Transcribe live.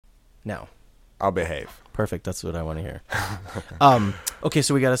Now. I'll behave. Perfect. That's what I want to hear. Okay,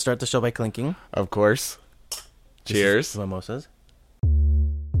 so we got to start the show by clinking. Of course. Cheers. Mimosas.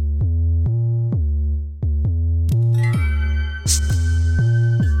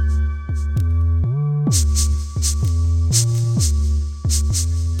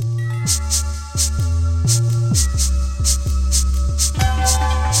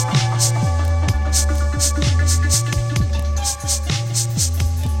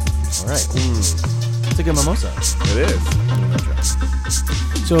 It's a good mimosa. It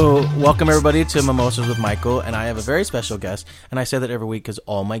is. So, welcome everybody to Mimosas with Michael, and I have a very special guest, and I say that every week because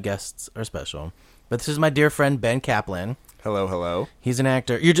all my guests are special. But this is my dear friend Ben Kaplan. Hello, hello. He's an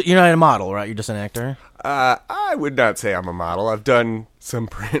actor. You're not a model, right? You're just an actor? I would not say I'm a model. I've done some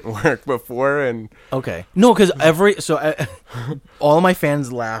print work before, and Okay. No, because all my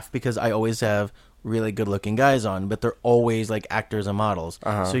fans laugh because I always have really good-looking guys on, but they're always like actors and models.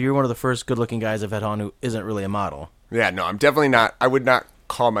 So you're one of the first good-looking guys I've had on who isn't really a model. yeah, no, I'm definitely not. I would not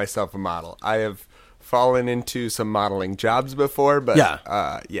call myself a model. I have fallen into some modeling jobs before, but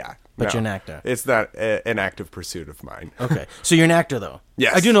Yeah. But no. you're an actor. It's not an active pursuit of mine. Okay. So you're an actor, though.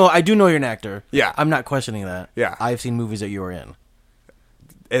 Yes. I do know you're an actor. Yeah. I'm not questioning that. Yeah. I've seen movies that you were in.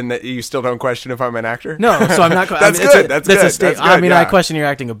 And that you still don't question if I'm an actor? No, so I'm not. That's good. That's good. I mean, yeah. I question your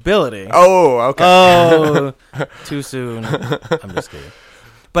acting ability. Oh, okay. Oh, too soon. I'm just kidding.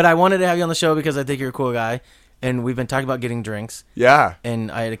 But I wanted to have you on the show because I think you're a cool guy, and we've been talking about getting drinks. Yeah.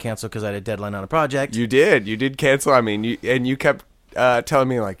 And I had to cancel because I had a deadline on a project. You did cancel on me, and you kept telling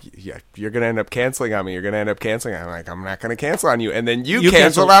me, like, yeah, you're going to end up canceling on me. You're going to end up canceling. I'm like, I'm not going to cancel on you. And then you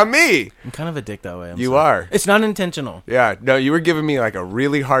canceled on me. I'm kind of a dick that way. You are. It's not intentional. Yeah. No, you were giving me, like, a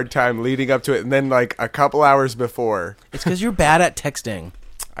really hard time leading up to it. And then, like, a couple hours before. It's because you're bad at texting.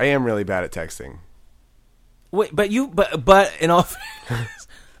 I am really bad at texting. Wait, but in all fairness,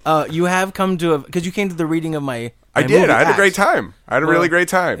 you have come to because you came to the reading of my I did. movie I had Acts. a great time. I had a really great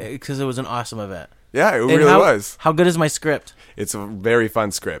time. Because it was an awesome event. Yeah, it And really was. How good is my script? It's a very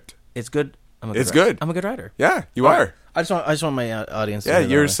fun script. It's good. It's good. I'm a good writer. Yeah, you are. I just want my audience. Yeah, to know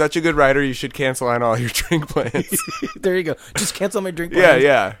you're that. such a good writer. You should cancel on all your drink plans. There you go. Just cancel my drink. Yeah, plans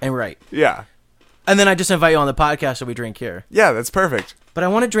yeah. And write. Yeah. And then I just invite you on the podcast so we drink here. Yeah, that's perfect. But I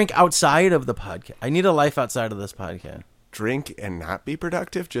want to drink outside of the podcast. I need a life outside of this podcast. Drink and not be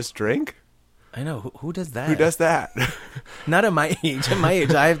productive? Just drink? I know. Who does that? Who does that? Not at my age. At my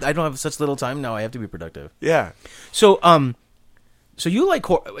age, I don't have such little time now. I have to be productive. Yeah. So, so you like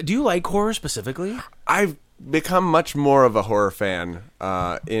horror? Do you like horror specifically? I've become much more of a horror fan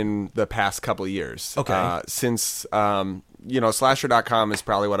in the past couple of years. Okay. Since, Slasher.com is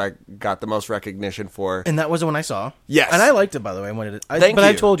probably what I got the most recognition for. And that was the one I saw. Yes. And I liked it, by the way. Thank I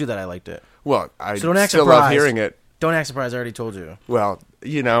you. told you that I liked it. Well, I So don't act still love surprised. hearing it. Don't act surprised. I already told you. Well,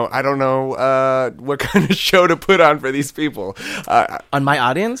 I don't know what kind of show to put on for these people. On my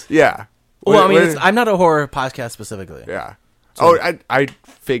audience? Yeah. Well, I mean, I'm not a horror podcast specifically. Yeah. I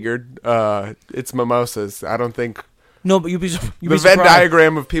figured it's mimosas. I don't think No, but you'd be the surprised. Venn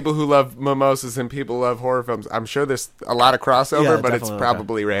diagram of people who love mimosas and people who love horror films. I'm sure there's a lot of crossover, Yeah, but it's definitely.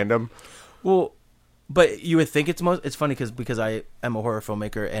 probably random. Well, but you would think it's funny because I am a horror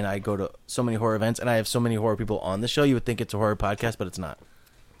filmmaker and I go to so many horror events and I have so many horror people on the show. You would think it's a horror podcast, but it's not.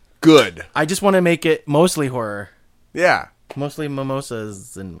 Good. I just want to make it mostly horror. Yeah. Mostly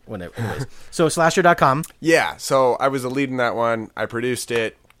mimosas and whatever. Anyways, so slasher.com. Yeah. So I was a lead in that one. I produced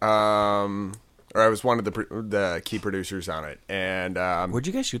it, or I was one of the key producers on it. And Where'd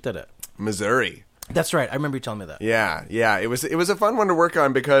you guys shoot that at? Missouri. That's right. I remember you telling me that. Yeah. It was a fun one to work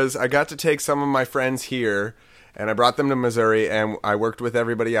on because I got to take some of my friends here, and I brought them to Missouri, and I worked with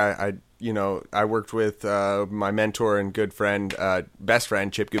everybody. I worked with my mentor and good friend, best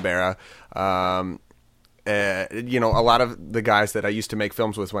friend, Chip Gubera. A lot of the guys that I used to make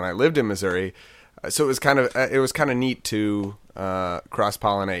films with when I lived in Missouri. So it was kind of neat to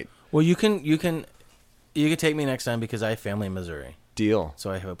cross-pollinate. Well, you can take me next time because I have family in Missouri. Deal. So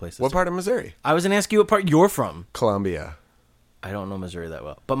I have a place to What stay. part of Missouri? I was going to ask you what part you're from. Columbia. I don't know Missouri that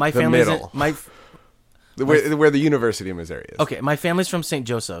well. But my The family's middle. Where the University of Missouri is. Okay, my family's from St.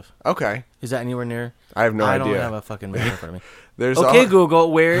 Joseph. Okay. Is that anywhere near? I have no I idea. don't have a fucking map in front of me. There's Okay,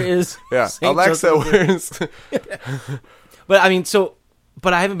 Google, where is Yeah. St. Alexa, Joseph? where's... But I mean,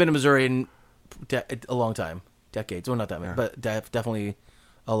 but I haven't been to Missouri in a long time. Decades. Well, not that many, but definitely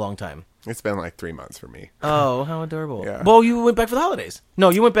a long time. It's been like 3 months for me. Oh, how adorable. Yeah. Well, you went back for the holidays. No,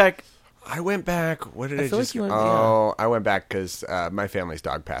 you went back. I went back. What did I feel just? like you went- I went back because my family's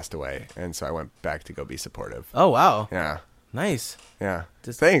dog passed away, and so I went back to go be supportive. Oh, wow. Yeah. Nice. Yeah.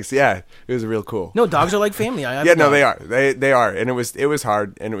 Thanks. Yeah, it was real cool. No, dogs are like family. Yeah, no, they are. They are, and it was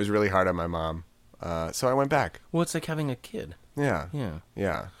hard, and it was really hard on my mom. So I went back. Well, it's like having a kid. Yeah. Yeah.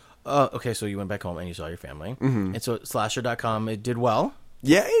 Yeah. Okay, so you went back home and you saw your family. Mm-hmm. And so Slasher.com, it did well.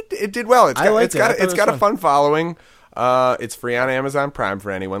 Yeah, it did well. It's got a fun following. It's free on Amazon Prime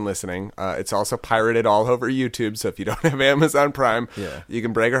for anyone listening. It's also pirated all over YouTube, so if you don't have Amazon Prime, you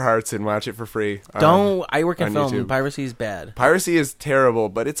can break our hearts and watch it for free. I work in film. YouTube. Piracy is bad. Piracy is terrible,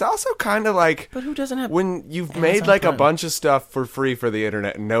 but it's also kind of like... But who doesn't have when you've Amazon made like Prime? A bunch of stuff for free for the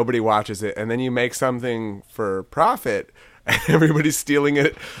internet and nobody watches it, and then you make something for profit and everybody's stealing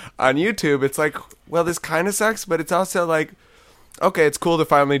it on YouTube, it's like, well, this kind of sucks, but it's also like, okay, it's cool to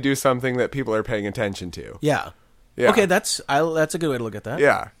finally do something that people are paying attention to. Yeah. Yeah. Okay, that's a good way to look at that.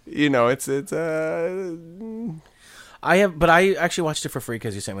 Yeah, it's but I actually watched it for free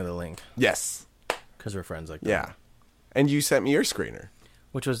because you sent me the link. Yes. Because we're friends like that. Yeah. And you sent me your screener,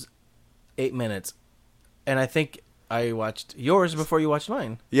 which was 8 minutes, and I think I watched yours before you watched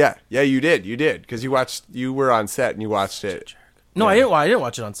mine. Yeah, you did, because you were on set and you watched it. No, yeah. I didn't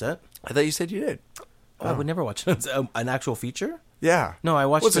watch it on set. I thought you said you did. I would never watch it on set. An actual feature. Yeah. No, I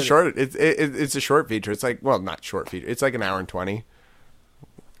watched. Well, it's a short feature. It's like, well, not short feature. It's like an hour and 20.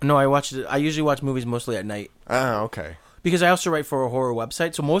 No, I watched it. I usually watch movies mostly at night. Oh, okay. Because I also write for a horror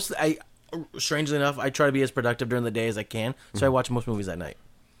website, so strangely enough, I try to be as productive during the day as I can. So I watch most movies at night.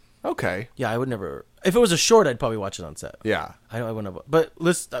 Okay. Yeah, I would never. If it was a short, I'd probably watch it on set. Yeah. I wouldn't have. But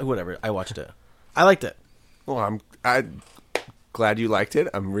whatever. I watched it. I liked it. Well, I'm glad you liked it.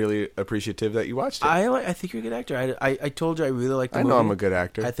 I'm really appreciative that you watched it. I think you're a good actor. I told you I really like the movie. I know I'm a good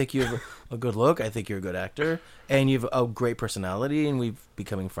actor. I think you have a good look. I think you're a good actor. And you have a great personality, and we've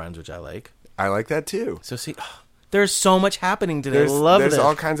becoming friends, which I like. I like that too. So see, there's so much happening today. There's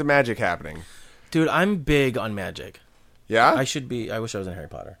all kinds of magic happening. Dude, I'm big on magic. Yeah? I should be. I wish I was in Harry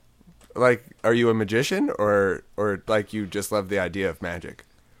Potter. Like, are you a magician or like you just love the idea of magic?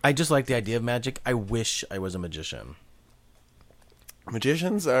 I just like the idea of magic. I wish I was a magician.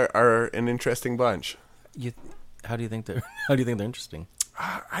 Magicians are an interesting bunch. How do you think they're interesting?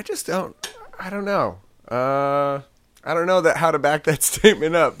 I just don't. I don't know. I don't know how to back that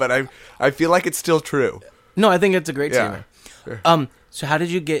statement up, but I feel like it's still true. No, I think it's a great Yeah. statement. So how did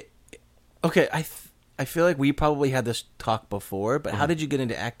you get? Okay, I feel like we probably had this talk before, but how did you get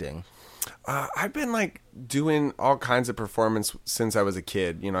into acting? I've been like doing all kinds of performance since I was a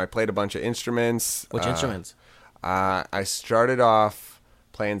kid. I played a bunch of instruments. Which instruments? I started off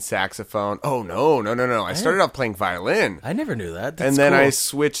playing saxophone. Oh, no. I started off playing violin. I never knew that. That's and then cool. I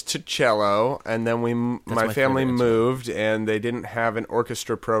switched to cello, and then my family moved, and they didn't have an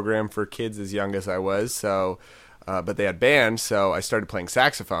orchestra program for kids as young as I was, so... but they had band, so I started playing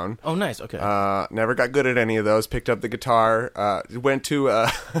saxophone. Oh, nice. Okay. Never got good at any of those. Picked up the guitar. Went to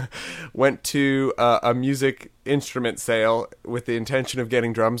a music instrument sale with the intention of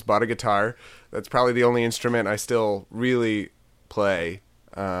getting drums. Bought a guitar. That's probably the only instrument I still really play.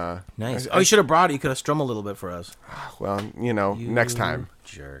 Nice. You should have brought it. You could have strummed a little bit for us. Well, next time.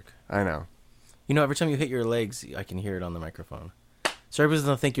 Jerk. I know. Every time you hit your legs, I can hear it on the microphone. So everybody's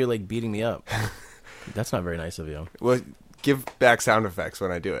going to think you're like beating me up. That's not very nice of you. Well, give back sound effects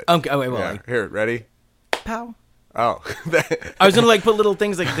when I do it. Okay. Wait, well, here, ready? Pow. Oh. I was going to put little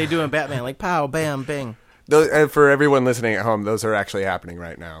things like they do in Batman, like pow, bam, bing. Those, for everyone listening at home, those are actually happening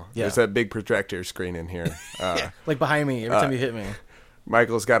right now. Yeah. There's a big projector screen in here. Like behind me every time you hit me.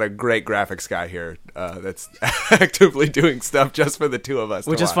 Michael's got a great graphics guy here that's actively doing stuff just for the two of us.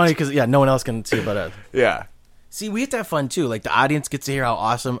 Which is funny because, no one else can see but us. Yeah. See, we get to have fun too. Like the audience gets to hear how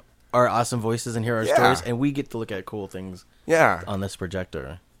awesome our awesome voices and hear our stories, and we get to look at cool things on this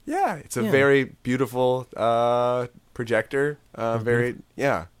projector. Yeah, it's a very beautiful projector.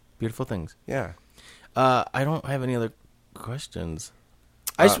 Beautiful things. Yeah. I don't have any other questions.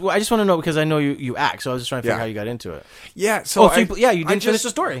 I just want to know because I know you act, so I was just trying to figure out how you got into it. Yeah, so you didn't finish the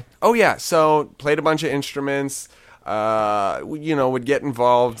story. Oh yeah, so played a bunch of instruments. Would get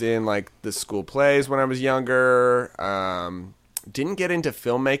involved in like the school plays when I was younger. Didn't get into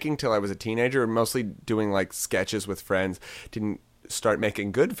filmmaking till I was a teenager, mostly doing like sketches with friends. Didn't start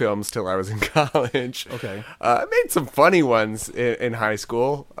making good films till I was in college. Okay. I made some funny ones in high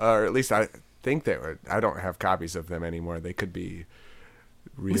school, or at least I think they were. I don't have copies of them anymore. They could be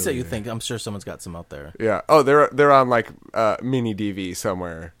really... What do you think? I'm sure someone's got some out there. Yeah. Oh, they're on like mini DV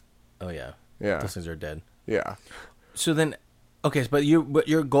somewhere. Oh yeah. Yeah. Those things are dead. Yeah. So then, okay, but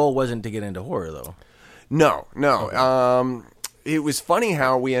your goal wasn't to get into horror though. No. Okay. It was funny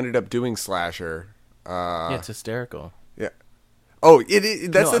how we ended up doing slasher. Yeah, it's hysterical. Yeah. Oh, that's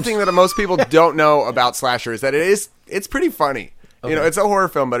No, the thing that most people don't know about slasher is that it's pretty funny. Okay. You know, it's a horror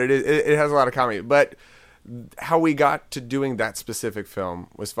film, but it has a lot of comedy. But how we got to doing that specific film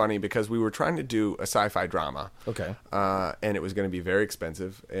was funny because we were trying to do a sci-fi drama. Okay. And it was going to be very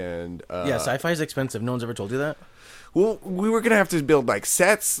expensive. And Yeah, sci-fi is expensive. No one's ever told you that? well, we were going to have to build like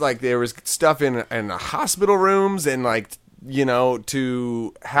sets. Like there was stuff in the hospital rooms, and like, you know,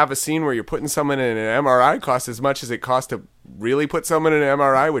 to have a scene where you're putting someone in an MRI costs as much as it costs to really put someone in an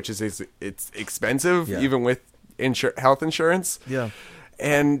MRI, which is it's expensive, Yeah. even with health insurance. Yeah.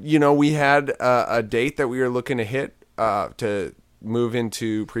 And, you know, we had a date that we were looking to hit to move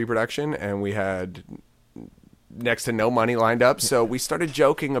into pre-production, and we had next to no money lined up. So we started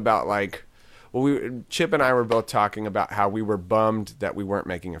joking about, like, well, Chip and I were both talking about how we were bummed that we weren't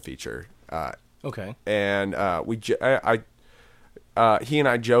making a feature. Okay. And he and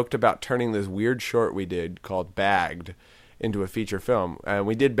I joked about turning this weird short we did called Bagged into a feature film. And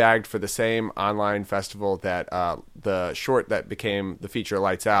we did Bagged for the same online festival that the short that became the feature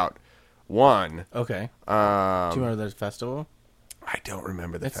Lights Out won. Okay. Do you remember the festival? I don't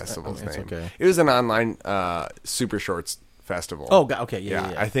remember the festival's it's name. okay. It was an online super shorts festival. Oh, okay.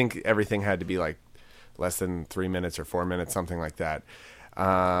 Yeah. I think everything had to be like less than 3 minutes or 4 minutes, something like that.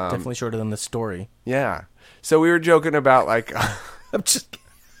 Definitely shorter than the story. Yeah. So we were joking about like... I'm just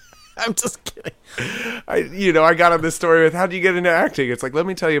kidding. I got on this story with how do you get into acting? It's like, let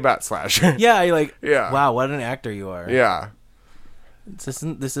me tell you about slasher. Yeah, you're like, Yeah. wow, what an actor you are. Yeah. This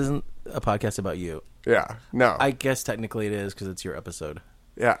isn't a podcast about you. Yeah. No. I guess technically it is because it's your episode.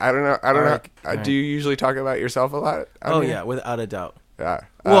 Yeah. I don't know. All right. Do you usually talk about yourself a lot? Yeah, without a doubt. Yeah.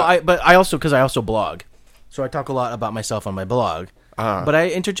 Well, I also blog, so I talk a lot about myself on my blog. But I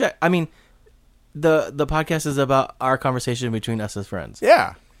interject. I mean, the podcast is about our conversation between us as friends.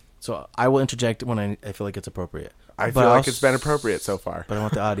 Yeah. So I will interject when I feel like it's appropriate. I feel like it's been appropriate so far. But I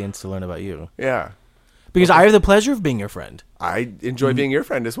want the audience to learn about you. Yeah. Because I have the pleasure of being your friend. I enjoy being your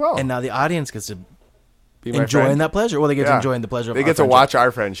friend as well. And now the audience gets to Be my enjoy friend. that pleasure. Well, they get to enjoy the pleasure of They our get to friendship. watch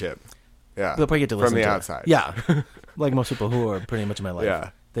our friendship. Yeah. They'll probably get to listen from the to it. outside. Yeah. Like most people who are pretty much in my life.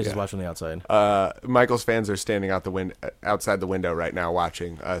 Yeah. They just Yeah. watch from the outside. Michael's fans are standing outside the window right now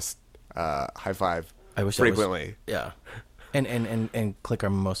watching us high five I wish that was- frequently. Yeah. And click our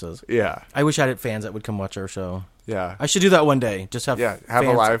mimosas. Yeah. I wish I had fans that would come watch our show. Yeah. I should do that one day. Just have Have fans.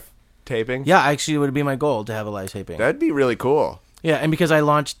 a live taping. Yeah, actually, it would be my goal to have a live taping. That'd be really cool. Yeah, and because I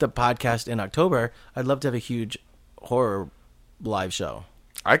launched the podcast in October, I'd love to have a huge horror live show.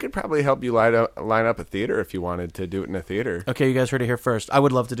 I could probably help you line up a theater if you wanted to do it in a theater. Okay, you guys heard it here first. I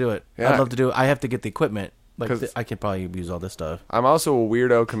would love to do it. Yeah. I'd love to do it. I have to get the equipment. Like 'Cause- I could probably use all this stuff. I'm also a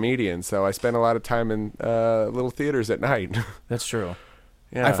weirdo comedian, so I spend a lot of time in little theaters at night. That's true.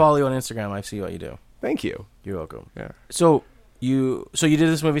 Yeah. I follow you on Instagram. I see what you do. Thank you. You're welcome. Yeah. So you did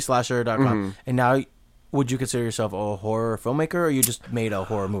this movie slasher.com, and now would you consider yourself a horror filmmaker, or you just made a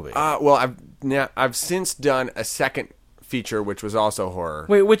horror movie? Well, I've since done a second feature, which was also horror.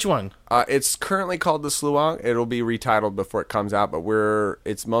 Wait, which one? It's currently called The Sluang. It'll be retitled before it comes out, but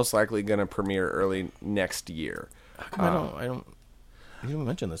it's most likely going to premiere early next year. How come I don't. You didn't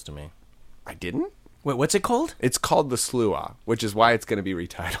mention this to me. I didn't? Wait, what's it called? It's called The Slua, which is why it's going to be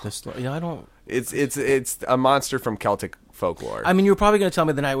retitled. I don't. It's a monster from Celtic folklore. I mean, you were probably going to tell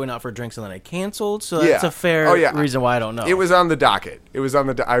me the night I went out for drinks and then I canceled, so that's Yeah. a fair Oh, yeah. reason why I don't know. It was on the docket. It was on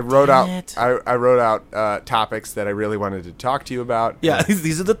the. I wrote Damn out. it. I wrote out topics that I really wanted to talk to you about. Yeah,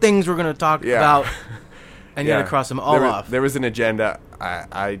 these are the things we're going to talk Yeah. about, and you got to cross them all off. There was an agenda.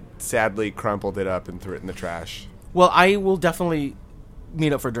 I sadly crumpled it up and threw it in the trash. Well, I will definitely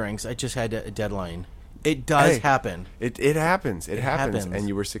meet up for drinks. I just had a deadline. It does happen. It happens. It happens. happens. And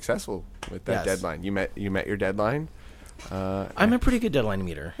you were successful with that Yes. deadline. You met your deadline. I'm a pretty good deadline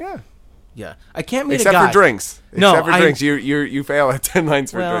meter. Yeah. Yeah, I can't meet Except a guy. for drinks. No, Except for drinks. You fail at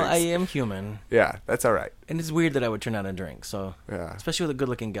deadlines for Well, drinks. I am human, Yeah, that's all right. and it's weird that I would turn out a drink. So, Yeah. especially with a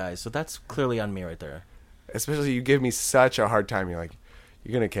good-looking guy. So that's clearly on me right there. Especially you give me such a hard time. You're like,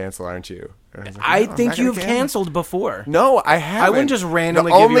 you're gonna cancel, aren't you? And was like, I "No, I'm think not gonna you've cancel." canceled before. No, I haven't. wouldn't just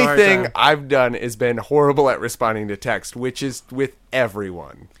randomly The give you a only hard thing time. I've done is been horrible at responding to text, which is with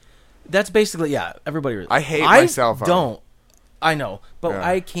everyone. That's basically everybody. I hate my cell phone. Don't. I know, but Yeah.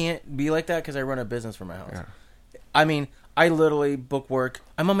 I can't be like that because I run a business from my house. I mean, I literally book work.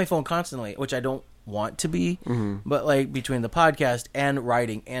 I'm on my phone constantly, which I don't want to be. Mm-hmm. But like between the podcast and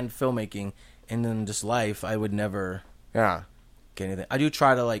writing and filmmaking and then just life, I would never Yeah. get anything. I do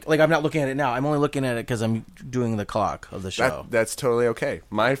try to like I'm not looking at it now. I'm only looking at it because I'm doing the clock of the show. That's totally okay.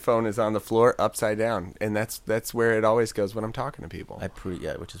 My phone is on the floor upside down, and that's where it always goes when I'm talking to people.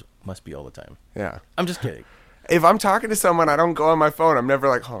 which is must be all the time. Yeah. I'm just kidding. If I'm talking to someone, I don't go on my phone. I'm never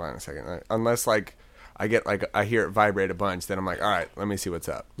like, hold on a second, unless like I get like I hear it vibrate a bunch. Then I'm like, all right, let me see what's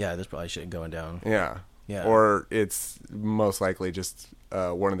up. Yeah, there's probably shit going down. Yeah. Yeah. Or it's most likely just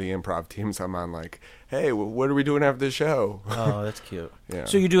one of the improv teams I'm on. Like, hey, what are we doing after the show? Oh, that's cute. Yeah.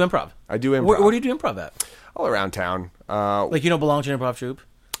 So you do improv? I do improv. Where do you do improv at? All around town. Like you don't belong to an improv troupe?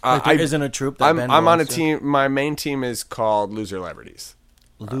 Like there isn't a troupe that I'm Ben on a belongs to? team. My main team is called Loser Celebrities.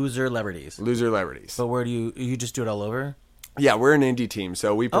 Loser Celebrities. Loser Celebrities. But where do you just do it all over? Yeah, we're an indie team,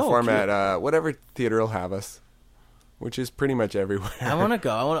 so we perform cute. at whatever theater will have us, which is pretty much everywhere. I want to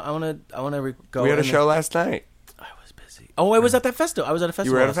go. I want to go. We had a and- show last night. I was busy. Oh, I was at that festival. I was at a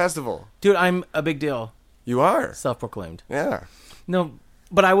festival. You were at a festival. Dude, I'm a big deal. You are. Self-proclaimed. Yeah. No,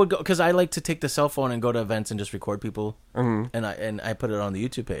 but I would go because I like to take the cell phone and go to events and just record people, and I put it on the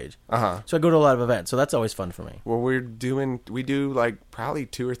YouTube page. So I go to a lot of events, so that's always fun for me. Well, we do like probably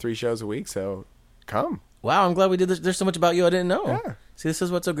 2 or 3 shows a week, so come. Wow, I'm glad we did this. There's so much about you I didn't know. Yeah. See, this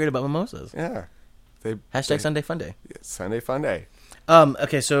is what's so great about mimosas. Yeah. Hashtag Sunday Fun Day. Sunday Fun Day.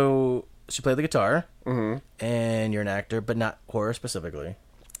 Okay, so you play the guitar, and you're an actor, but not horror specifically.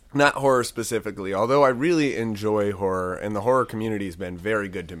 Not horror specifically, although I really enjoy horror, and the horror community has been very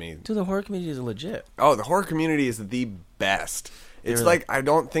good to me. Dude, the horror community is legit. Oh, the horror community is the best. It's Really? like, I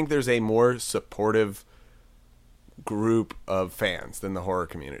don't think there's a more supportive group of fans than the horror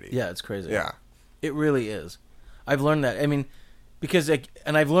community. Yeah, it's crazy. Yeah. It really is. I've learned that. I mean, because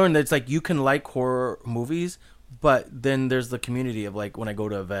and I've learned that it's like you can like horror movies, but then there's the community of like when I go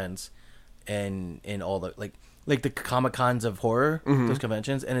to events and all the like the Comic Cons of horror, those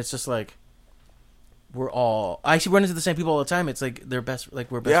conventions, and it's just like I actually run into the same people all the time. It's like we're best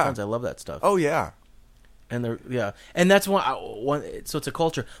friends. I love that stuff. Oh, yeah. And and that's one. So it's a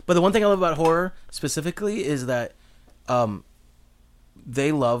culture. But the one thing I love about horror specifically is that,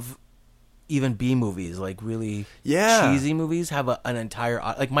 they love even B movies, like really cheesy movies. Have an entire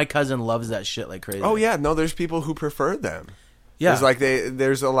like my cousin loves that shit like crazy. Oh, yeah. No, there's people who prefer them. Yeah, There's like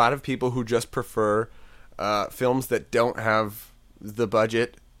there's a lot of people who just prefer films that don't have the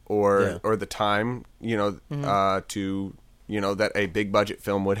budget or the time, to that a big budget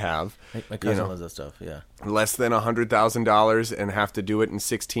film would have. My cousin loves that stuff. Yeah, less than $100,000 and have to do it in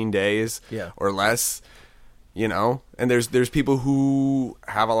 16 days. Yeah. Or less. And there's people who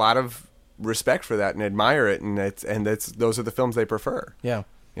have a lot of respect for that and admire it, and those are the films they prefer. Yeah.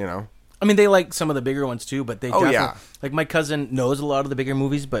 I mean, they like some of the bigger ones too, but they Oh, definitely, yeah. like my cousin knows a lot of the bigger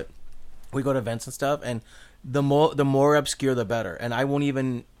movies, but we go to events and stuff, and the more obscure the better. And I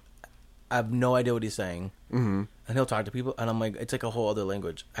have no idea what he's saying. Mm-hmm. And he'll talk to people, and I'm like, it's like a whole other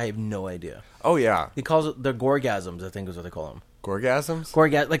language. I have no idea. Oh, yeah. He calls it the gorgasms, I think is what they call them.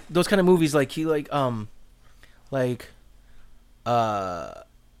 Gorgasms? Like those kind of movies, like he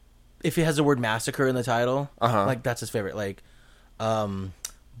if it has the word massacre in the title, like that's his favorite, like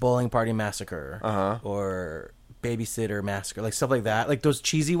Bowling Party Massacre, or Babysitter Massacre, like stuff like that. Like those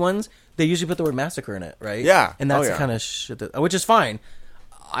cheesy ones, they usually put the word massacre in it, right? Yeah. And that's Oh, the yeah. kind of shit which is fine.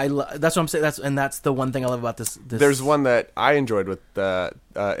 That's what I'm saying. That's the one thing I love about this. There's one that I enjoyed with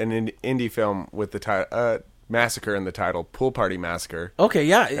an indie film with the title Massacre in the title, Pool Party Massacre. Okay,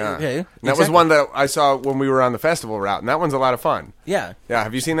 yeah. And Okay. that was one that I saw when we were on the festival route, and that one's a lot of fun. Yeah. Yeah,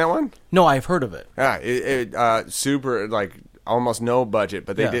 have you seen that one? No, I've heard of it. Yeah, it super, like, almost no budget,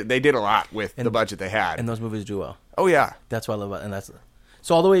 but they did a lot with the budget they had. And those movies do well. Oh, yeah. That's what I love about it. And that's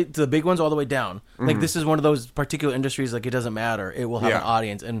so all the way to the big ones, all the way down. Like this is one of those particular industries. Like it doesn't matter; it will have an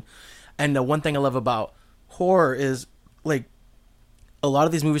audience. And the one thing I love about horror is like a lot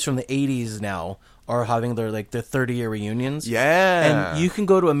of these movies from the '80s now are having their 30-year reunions. Yeah, and you can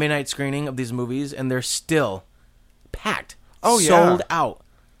go to a midnight screening of these movies, and they're still packed. Oh, yeah. Sold out.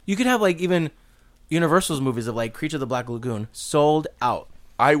 You could have like even Universal's movies of like Creature of the Black Lagoon sold out.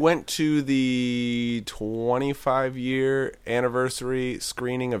 I went to the 25-year anniversary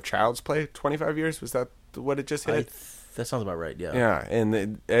screening of Child's Play. 25 years? Was that what it just hit? That sounds about right, yeah. Yeah,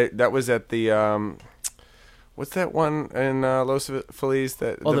 and that was at the... what's that one in Los Feliz?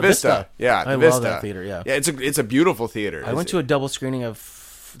 The Vista. Yeah, the I Vista. love that theater, yeah. Yeah, it's a beautiful theater. I went to a double screening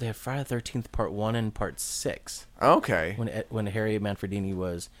of... They had Friday the 13th Part 1 and Part 6. Okay. When Harry Manfredini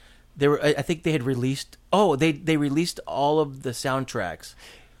was... They were. I think they had released... Oh, they released all of the soundtracks.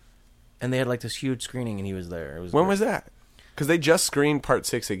 And they had like this huge screening, and he was there. It was When great. was that? Because they just screened Part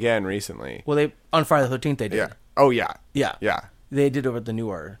 6 again recently. Well, on Friday the 13th they did. Yeah. Oh, yeah. Yeah. Yeah. They did over at the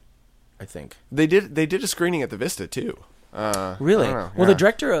Newer, I think. They did a screening at the Vista, too. Really? I don't know, Well, yeah. the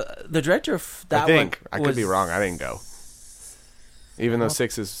director of that I think. one I could be was- wrong. I didn't go. Even though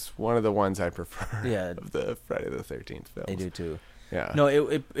 6 is one of the ones I prefer of the Friday the 13th films. They do too. Yeah. No,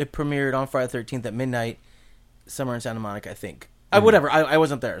 it premiered on Friday the 13th at midnight, somewhere in Santa Monica, I think. Whatever. I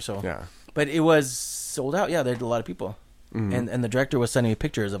wasn't there, so Yeah. But it was sold out. Yeah, there were a lot of people, and the director was sending me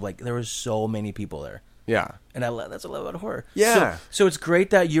pictures of like there was so many people there. Yeah. And that's what I love about horror. Yeah. So it's great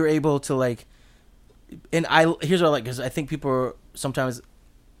that you're able to like, and here's what I like, because I think people sometimes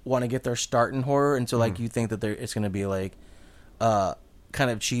want to get their start in horror, and so like you think that it's going to be like, kind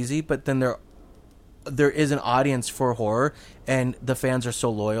of cheesy, but then there is an audience for horror, and the fans are so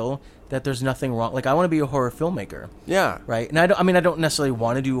loyal that there's nothing wrong. Like I want to be a horror filmmaker. Yeah. Right. And I don't necessarily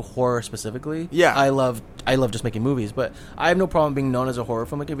want to do horror specifically. Yeah. I love just making movies, but I have no problem being known as a horror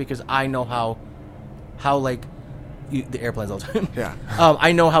filmmaker because I know how like the airplanes all the time. Yeah.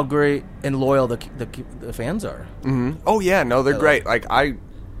 I know how great and loyal the fans are. Mm-hmm. Oh yeah, no, they're great. Like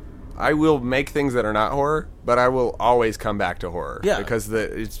I will make things that are not horror, but I will always come back to horror. Yeah. Because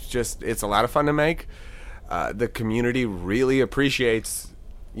it's a lot of fun to make. The community really appreciates,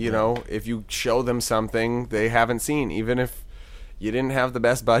 if you show them something they haven't seen, even if you didn't have the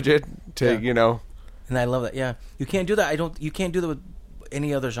best budget to, And I love that. Yeah. You can't do that. You can't do that with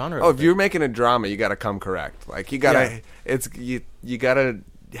any other genre. Oh, if you're making a drama, you got to come correct. Like you got to you got to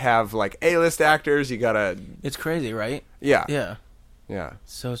have like A-list actors, you got to. It's crazy, right? Yeah. Yeah. Yeah.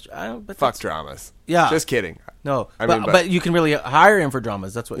 So but fuck dramas. Yeah. Just kidding. No. But you can really hire him for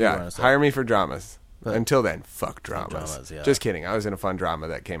dramas. That's what you want to say. Hire me for dramas. But until then, fuck dramas. Yeah. Just kidding. I was in a fun drama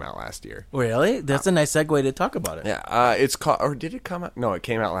that came out last year. Really? That's a nice segue to talk about it. Yeah. It's called, or did it come out? No, it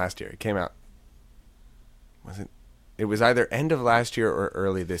came out last year. It came out. It was either end of last year or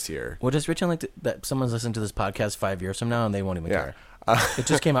early this year. Well, just pretend like that someone's listening to this podcast 5 years from now and they won't even care. It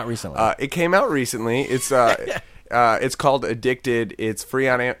just came out recently. It came out recently. It's called Addicted. It's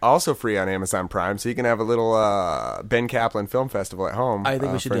also free on Amazon Prime, so you can have a little Ben Kaplan Film Festival at home. I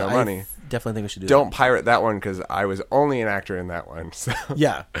think we should for do. No money. I definitely think we should do. Don't pirate that one because I was only an actor in that one. So.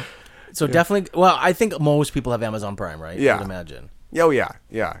 Yeah. So definitely. Well, I think most people have Amazon Prime, right? Yeah. I would imagine. Oh yeah,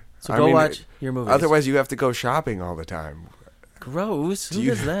 yeah. So go watch your movies. Otherwise, you have to go shopping all the time. Gross. Who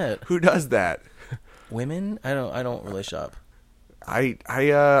does that? Who does that? Women? I don't really shop.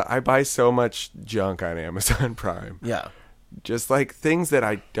 I buy so much junk on Amazon Prime. Yeah. Just like things that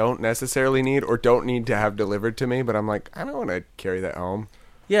I don't necessarily need or don't need to have delivered to me, but I'm like, I don't want to carry that home.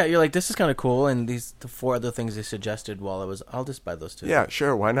 Yeah, you're like, this is kind of cool, and the 4 other things they suggested I'll just buy those 2. Yeah,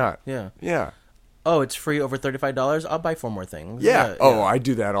 sure, why not? Yeah. Yeah. Oh, it's free over $35? I'll buy 4 more things. Yeah. Oh, I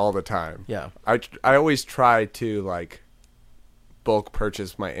do that all the time. Yeah. I always try to like bulk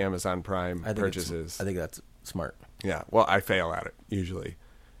purchase my Amazon Prime purchases. I think that's smart. Yeah. Well, I fail at it usually.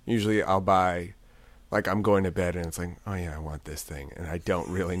 Usually I'll buy, like I'm going to bed and it's like, oh yeah, I want this thing, and I don't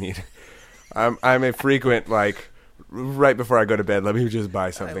really need it. I'm a frequent like right before I go to bed, let me just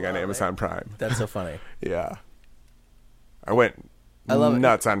buy something on Amazon Prime. That's so funny. Yeah. I went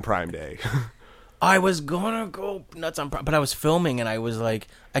nuts on Prime Day. I was gonna go nuts on Prime, but I was filming and I was like,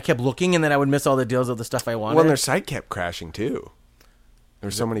 I kept looking and then I would miss all the deals of the stuff I wanted. Well, and their site kept crashing too.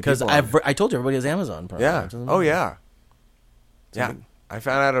 There's so many people. Because I told you everybody has Amazon Prime. Yeah. Oh yeah. Yeah. I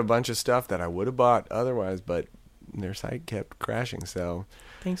found out a bunch of stuff that I would have bought otherwise, but their site kept crashing. So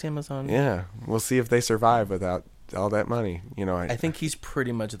thanks, Amazon. Yeah, we'll see if they survive without all that money. I think he's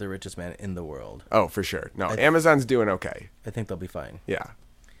pretty much the richest man in the world. Oh, for sure. No, Amazon's doing okay. I think they'll be fine. Yeah.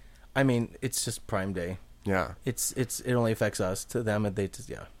 I mean, it's just Prime Day. Yeah. It only affects us. To them, they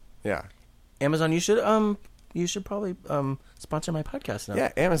just Yeah. Amazon, you should probably sponsor my podcast now.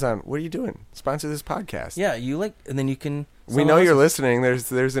 Yeah, Amazon, what are you doing? Sponsor this podcast. Yeah, and then you can. We know you're listening.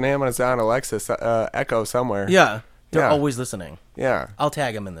 There's an Amazon Alexa Echo somewhere. Yeah, they're always listening. Yeah, I'll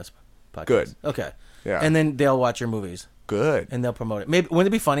tag them in this podcast. Good. Okay. Yeah, and then they'll watch your movies. Good. And they'll promote it. Maybe wouldn't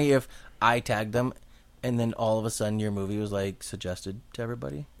it be funny if I tagged them, and then all of a sudden your movie was like suggested to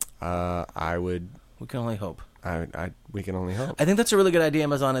everybody? I would. We can only hope. We can only hope. I think that's a really good idea,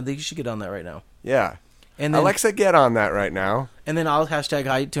 Amazon. I think you should get on that right now. Yeah. And then, Alexa, get on that right now. And then I'll hashtag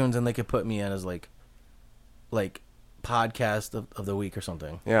iTunes, and they could put me in as like podcast of the week or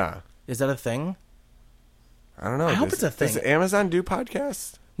something. Yeah. Is that a thing? I don't know. I hope it's a thing. Does Amazon do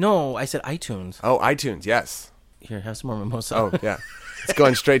podcasts? No, I said iTunes. Oh, iTunes. Yes. Here, have some more mimosa. Oh, yeah. It's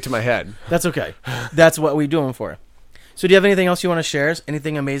going straight to my head. That's okay. That's what we do them for. So do you have anything else you want to share?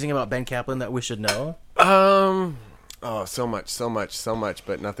 Anything amazing about Ben Kaplan that we should know? Oh, so much,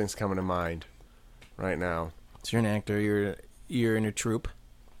 but nothing's coming to mind right now. So you're an actor. You're in a troupe.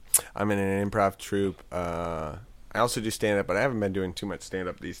 I'm in an improv troupe. I also do stand-up, but I haven't been doing too much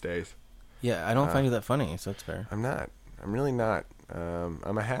stand-up these days. Yeah, I don't find you that funny, so that's fair. I'm not. I'm really not.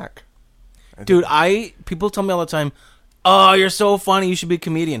 I'm a hack. Dude, people tell me all the time, "Oh, you're so funny. You should be a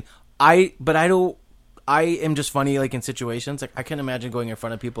comedian." I am just funny like in situations. Like I can't imagine going in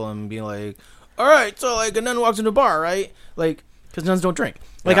front of people and being like, all right, so like a nun walks into a bar, right? Like, because nuns don't drink.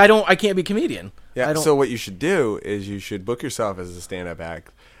 Like, Yeah. I can't be a comedian. Yeah. I don't, So what you should do is you should book yourself as a stand-up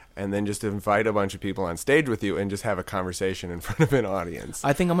act, and then just invite a bunch of people on stage with you and just have a conversation in front of an audience.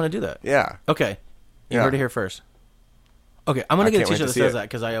 I think I'm gonna do that. Yeah. Okay, you Yeah. heard it here first. Okay, I'm gonna I get a can't wait T-shirt to that see says it. that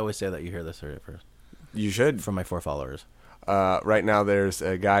because I always say that. You hear this here first You should. from my 4 followers. Right now, there's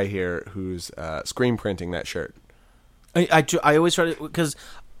a guy here who's screen printing that shirt. I always try to because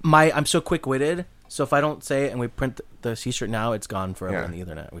I'm so quick witted. So if I don't say it and we print the T-shirt now, it's gone forever Yeah. on the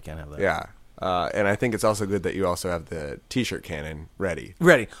Ethernet. We can't have that. Yeah. And I think it's also good that you also have the T-shirt cannon ready.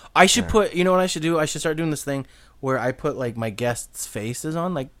 Ready. I should put. You know what I should do? I should start doing this thing where I put like my guests' faces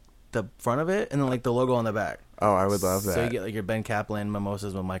on like the front of it, and then like the logo on the back. Oh, I would love that. So you get like your Ben Kaplan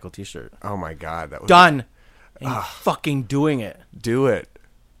Mimosas with Michael T-shirt. Oh my God, that would Done. And you're fucking doing it. do it.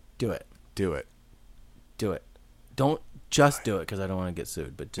 Do it. Do it. Do it. Don't just do it because I don't want to get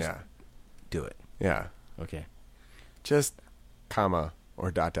sued, but just Yeah. do it. Yeah. Okay. Just comma or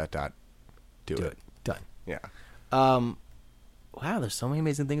dot. Do Do it. it. Done. Yeah. Wow, there's so many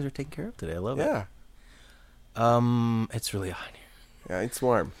amazing things we're taking care of today. I love it. Yeah. It's really hot here. Yeah. It's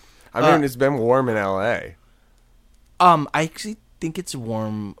warm. I mean, it's been warm in LA. I actually think it's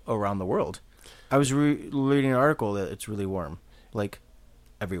warm around the world. I was reading an article that it's really warm, like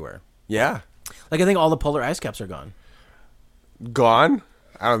everywhere. Yeah. Like I think all the polar ice caps are gone. Gone?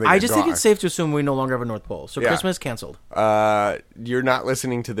 I don't think I it's just gone. think it's safe to assume we no longer have a North Pole. So Yeah. Christmas canceled. You're not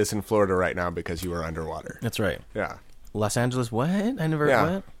listening to this in Florida right now because you are underwater. That's right. Yeah. Los Angeles, what? I never.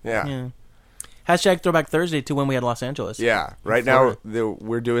 Yeah. What? Yeah. Hashtag Throwback Thursday to when we had Los Angeles. Yeah. Right Florida. now,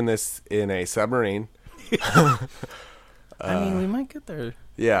 we're doing this in a submarine. I mean, we might get there.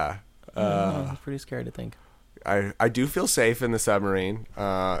 Yeah. I'm pretty scared to think. I do feel safe in the submarine.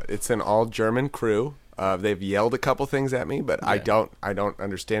 It's an all German crew. They've yelled a couple things at me, but I don't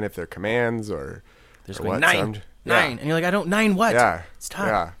understand if they're commands or There's or going what. nine, So nine, yeah. and you're like, I don't nine what? Yeah. Stop.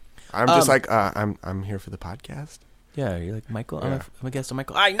 Yeah. I'm just like I'm here for the podcast. Yeah, you're like Michael. Yeah. I'm a guest of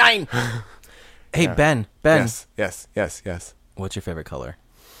Michael. Aye, nine. Hey Ben. Yes. What's your favorite color?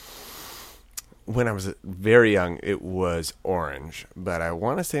 When I was very young, it was orange, but I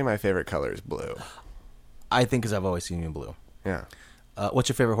want to say my favorite color is blue. I think because I've always seen you in blue. Yeah. What's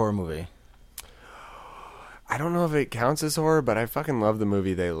your favorite horror movie? I don't know if it counts as horror, but I fucking love the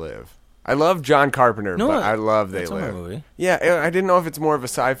movie They Live. I love John Carpenter, No, but I love They that's a horror Live. movie. Yeah, I didn't know if it's more of a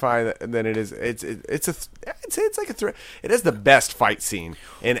sci-fi than it is. I'd say it's like a thrill. It has the best fight scene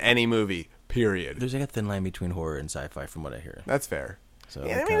in any movie. Period. There's like a thin line between horror and sci-fi, from what I hear. That's fair. So,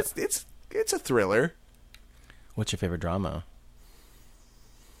 Yeah, I mean, it's a thriller. what's your favorite drama?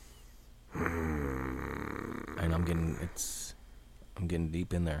 I know I'm getting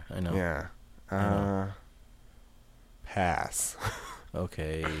deep in there. I know. Yeah. Pass.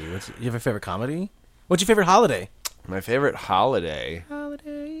 Okay. You have a favorite comedy? What's your favorite holiday? My favorite holiday.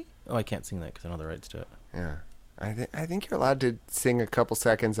 Holiday. Oh, I can't sing that because I don't have the rights to it. Yeah. I think you're allowed to sing a couple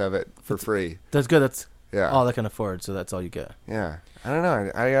seconds of it for free. That's good. That's Yeah. all I can afford. So that's all you get. Yeah. I don't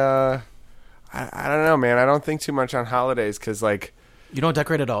know. I don't know, man. I don't think too much on holidays because, like, You don't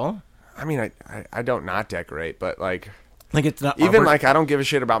decorate at all? I mean, I don't not decorate, but, like, Like it's not even, Arbor- like, I don't give a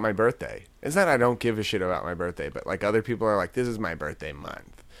shit about my birthday. It's not I don't give a shit about my birthday, but, like, other people are like, this is my birthday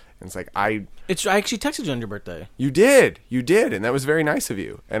month. And it's like, I actually texted you on your birthday. You did, and that was very nice of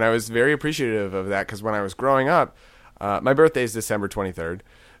you, and I was very appreciative of that because when I was growing up, my birthday is December 23rd,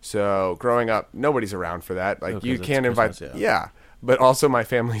 so growing up, nobody's around for that. Like, Okay, you that's can't invite, Christmas, yeah, but also my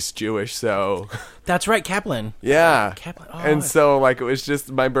family's Jewish, so That's right, Kaplan. yeah, Kaplan. Oh, and so like it was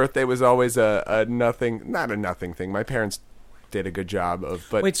just my birthday was always a nothing, not a nothing thing. My parents did a good job of,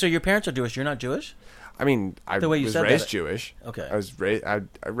 but Wait, so your parents are Jewish? You're not Jewish? I mean, I The way you was said raised that- Jewish. Okay. I was raised.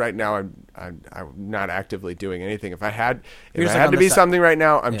 Right now, I'm not actively doing anything. If I had, You're if just I like had on to the be side. something right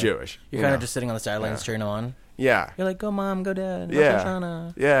now, I'm Yeah. Jewish. You're you kind know? of just sitting on the sidelines cheering them on. Yeah. You're like, go mom, go dad. Rosh Yeah.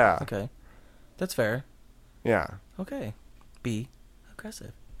 Hashanah. Yeah. Okay. That's fair. Yeah. Okay. Be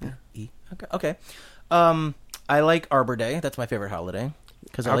aggressive. E. Okay. I like Arbor Day. That's my favorite holiday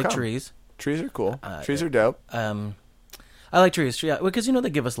because I How like come? trees. Trees are cool. Trees are dope. I like trees. Yeah, because they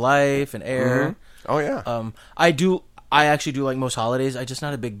give us life and air. Oh yeah. I actually do like most holidays. I'm just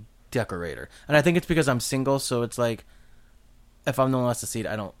not a big decorator, and I think it's because I'm single. So it's like, if I'm the one who has to see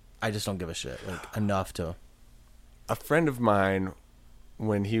it, I just don't give a shit like enough to. A friend of mine,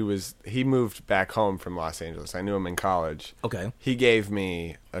 when he moved back home from Los Angeles. I knew him in college. Okay. He gave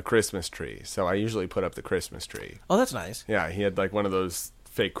me a Christmas tree, so I usually put up the Christmas tree. Oh, that's nice. Yeah, he had like one of those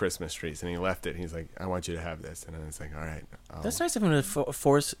fake Christmas trees, and he left it. He's like, I want you to have this. And I was like, all right. That's nice of him to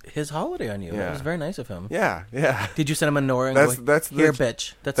force his holiday on you. Yeah. That was very nice of him. Yeah. Did you send him a Nora and That's here, the,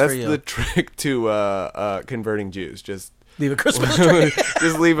 bitch, that's for you. the trick to converting Jews. Just leave a Christmas tree.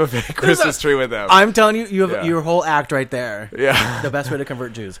 just leave a fake Christmas tree with them. I'm telling you, you have your whole act right there. Yeah. The best way to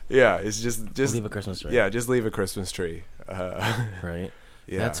convert Jews. Yeah, it's just leave a Christmas tree. Yeah, just leave a Christmas tree. Right.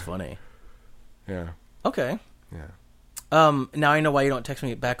 Yeah. That's funny. Yeah. Okay. Yeah. Now I know why you don't text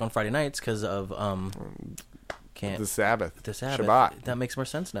me back on Friday nights because of the Sabbath. Shabbat. That makes more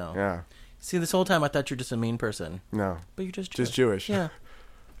sense now. Yeah. See, this whole time I thought you're just a mean person. No. But you're just Jewish. Yeah.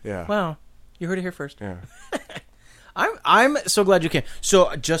 Yeah. Wow. You heard it here first. Yeah. I'm so glad you came.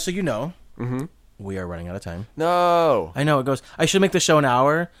 So just so you know, we are running out of time. No. I know it goes. I should make the show an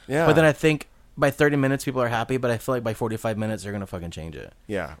hour. Yeah. But then I think by 30 minutes people are happy, but I feel like by 45 minutes they're gonna fucking change it.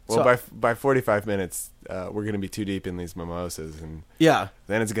 Yeah. Well, So- by 45 minutes, we're gonna be too deep in these mimosas, and Yeah.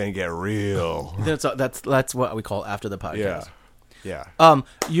 then it's gonna get real. That's what we call after the podcast. Yeah. Yeah.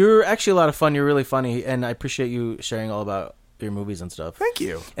 You're actually a lot of fun. You're really funny, and I appreciate you sharing all about your movies and stuff. Thank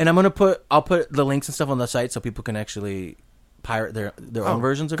you. And I'll put the links and stuff on the site so people can actually pirate their own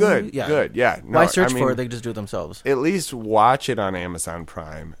versions of good. movies. Yeah. Good. Yeah. No, Why search for it? They can just do it themselves. At least watch it on Amazon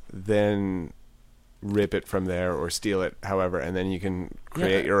Prime, then rip it from there or steal it, however, and then you can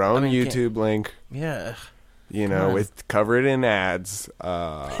create your own YouTube link. Yeah. You know, cover it in ads.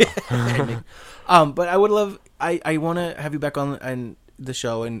 But I would love. I want to have you back on the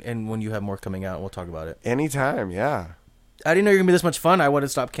show, and when you have more coming out, we'll talk about it. Anytime. Yeah. I didn't know you were gonna be this much fun. I would have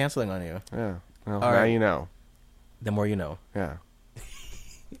stopped canceling on you. Yeah. Well, All now right. you know. The more you know. Yeah.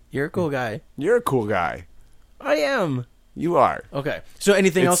 You're a cool guy. You're a cool guy. I am. You are. Okay. So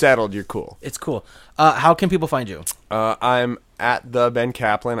anything It's else? settled. You're cool. It's cool. How can people find you? I'm at the Ben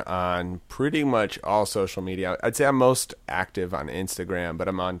Kaplan on pretty much all social media. I'd say I'm most active on Instagram, but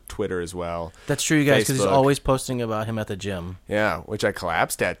I'm on Twitter as well. That's true, you guys, because he's Facebook. always posting about him at the gym. Yeah, which I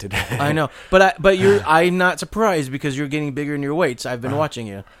collapsed at today. I know, but I'm not surprised because you're getting bigger in your weights. I've been watching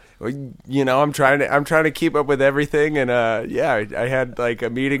you. You know, I'm trying to keep up with everything, and I had like a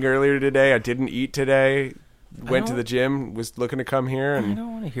meeting earlier today. I didn't eat today. Went to the gym. Was looking to come here, I and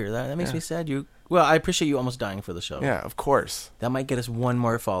don't want to hear that. That makes me sad. Well, I appreciate you almost dying for the show. yeah, of course. That might get us one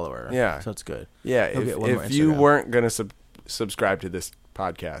more follower. Yeah. So it's good. Yeah, You'll get one more if you Instagram. weren't gonna subscribe to this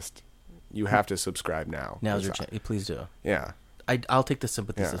podcast, you have to subscribe now. Now's your chance. Please do. Yeah, I'll take the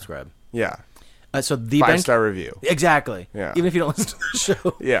sympathy Yeah. subscribe. yeah. So the 5-star review. Exactly. Yeah. Even if you don't listen to the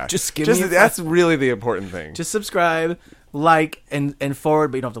show. Yeah, Just give me. that's really the important thing. Just subscribe, like, and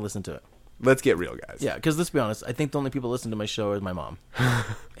forward, but you don't have to listen to it. Let's get real, guys. Yeah, because let's be honest. I think the only people listen to my show is my mom,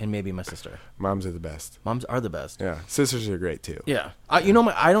 and maybe my sister. Moms are the best. Moms are the best. Yeah, sisters are great too. Yeah. I don't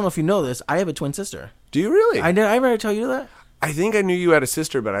know if you know this. I have a twin sister. Do you really? I ever tell you that? I think I knew you had a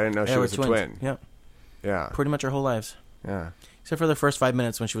sister, but I didn't know she Yeah, was we're a twins. twin. Yeah. Yeah. Pretty much our whole lives, Yeah. except for the first 5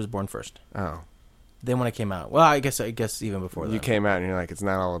 minutes when she was born first. Oh. Then when I came out, well, I guess even before that. You came out and you're like, it's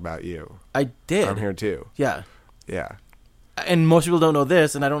not all about you. I did. I'm here too. Yeah. Yeah. And most people don't know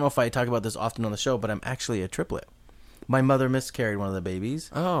this, and I don't know if I talk about this often on the show, but I'm actually a triplet. My mother miscarried one of the babies.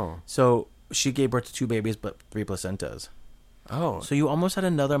 Oh. So she gave birth to 2 babies, but 3 placentas. Oh. So you almost had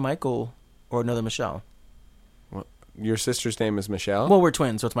another Michael or another Michelle. Well, your sister's name is Michelle? Well, we're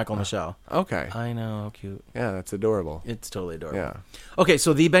twins, so it's Michael and Michelle. Okay. I know, cute. Yeah, that's adorable. It's totally adorable. Yeah. Okay,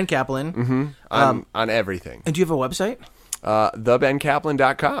 so the Ben Kaplan. Mm-hmm. On everything. And do you have a website?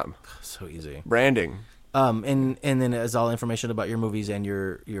 TheBenKaplan.com. So easy. Branding. And then it's all information about your movies and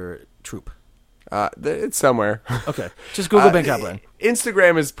your troupe. It's somewhere. Okay, just Google Ben Kaplan.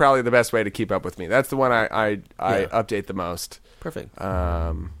 Instagram is probably the best way to keep up with me. That's the one I update the most. Perfect.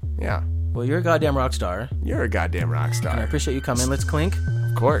 Yeah. Well, you're a goddamn rock star. You're a goddamn rock I star. appreciate you coming. Let's clink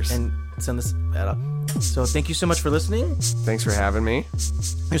Of course. and send this ad up. So thank you so much for listening. Thanks for having me.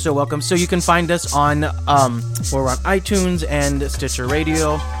 You're so welcome. So you can find us on we're on iTunes and Stitcher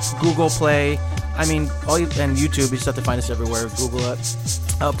Radio, Google Play. I mean, and YouTube. You just have to find us everywhere. Google it.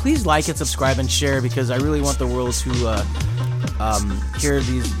 Please like and subscribe and share because I really want the world to hear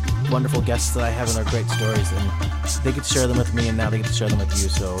these wonderful guests that I have in our great stories, and they get to share them with me, and now they get to share them with you.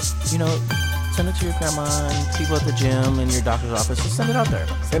 So send it to your grandma and people at the gym and your doctor's office. Just send it out there.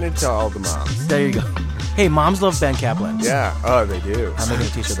 Send it to all the moms. There you go. Hey, moms love Ben Kaplan. Yeah. Oh, they do. I'm making a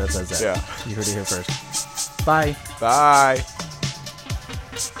t-shirt that says that. Yeah. You heard it here first. Bye. Bye.